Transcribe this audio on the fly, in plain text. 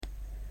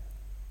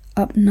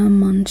Apna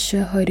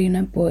Mansha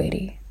Harina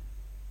Boiri,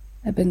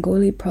 a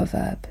Bengali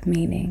proverb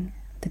meaning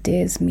the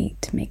deer's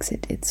meat makes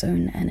it its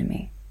own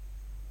enemy.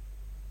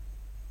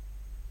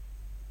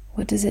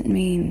 What does it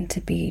mean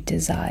to be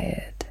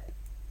desired?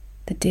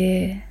 The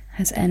deer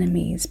has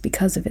enemies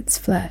because of its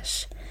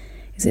flesh.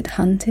 Is it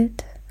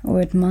hunted or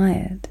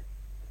admired?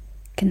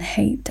 Can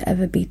hate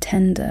ever be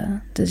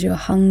tender? Does your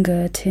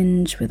hunger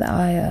tinge with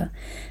ire?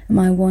 Am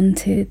I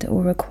wanted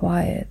or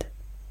required?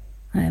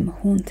 I am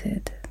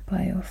haunted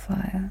by your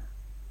fire.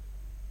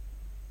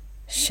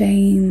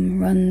 Shame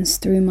runs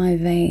through my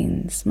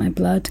veins, my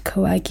blood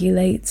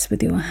coagulates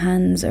with your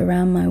hands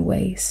around my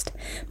waist,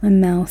 my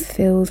mouth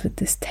fills with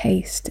this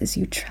taste as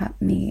you trap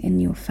me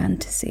in your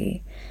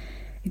fantasy.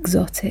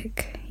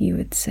 Exotic, you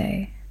would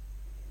say.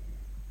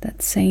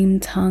 That same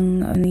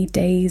tongue only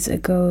days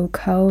ago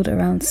curled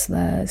around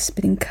slurs,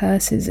 spitting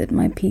curses at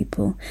my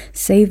people,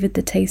 savoured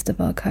the taste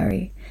of our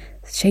curry,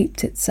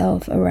 shaped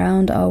itself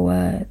around our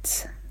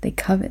words. They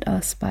covet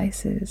our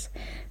spices,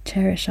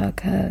 cherish our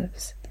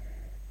curves,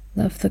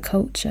 love the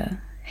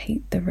culture,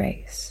 hate the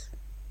race.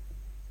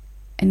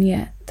 And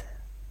yet,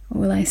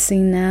 all I see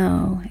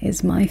now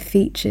is my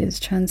features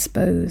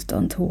transposed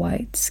onto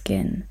white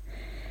skin.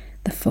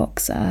 The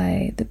fox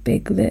eye, the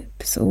big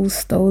lips, all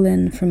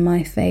stolen from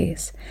my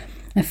face.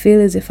 I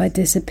feel as if I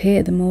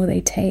disappear the more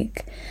they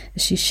take,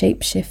 as she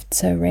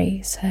shapeshifts her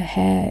race, her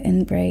hair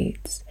in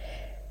braids.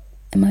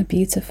 Am I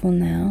beautiful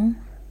now,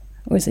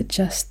 or is it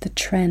just the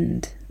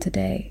trend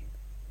today?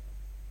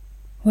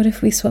 What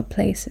if we swap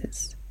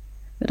places?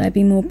 Would I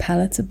be more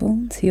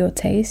palatable to your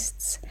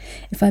tastes?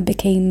 If I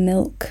became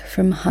milk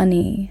from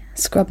honey,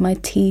 scrub my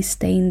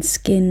tea-stained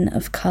skin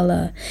of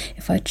colour,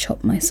 if I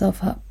chopped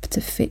myself up to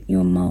fit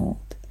your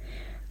mould,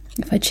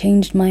 if I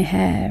changed my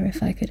hair,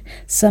 if I could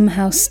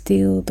somehow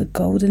steal the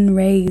golden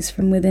rays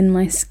from within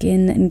my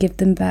skin and give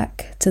them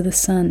back to the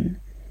sun,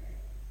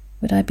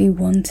 would I be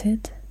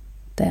wanted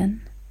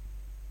then?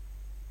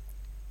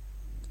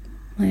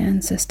 My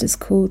ancestors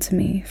call to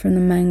me from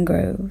the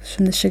mangroves,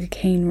 from the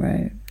sugarcane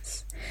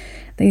rows.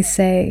 They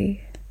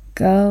say,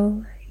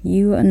 girl,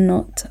 you are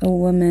not a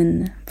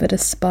woman, but a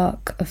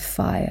spark of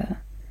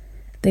fire.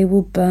 They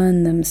will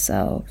burn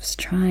themselves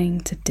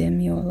trying to dim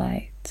your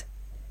light.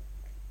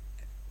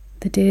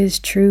 The deer's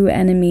true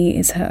enemy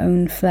is her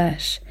own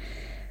flesh,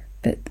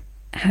 but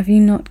have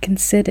you not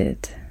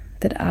considered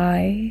that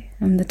I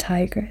am the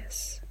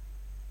tigress?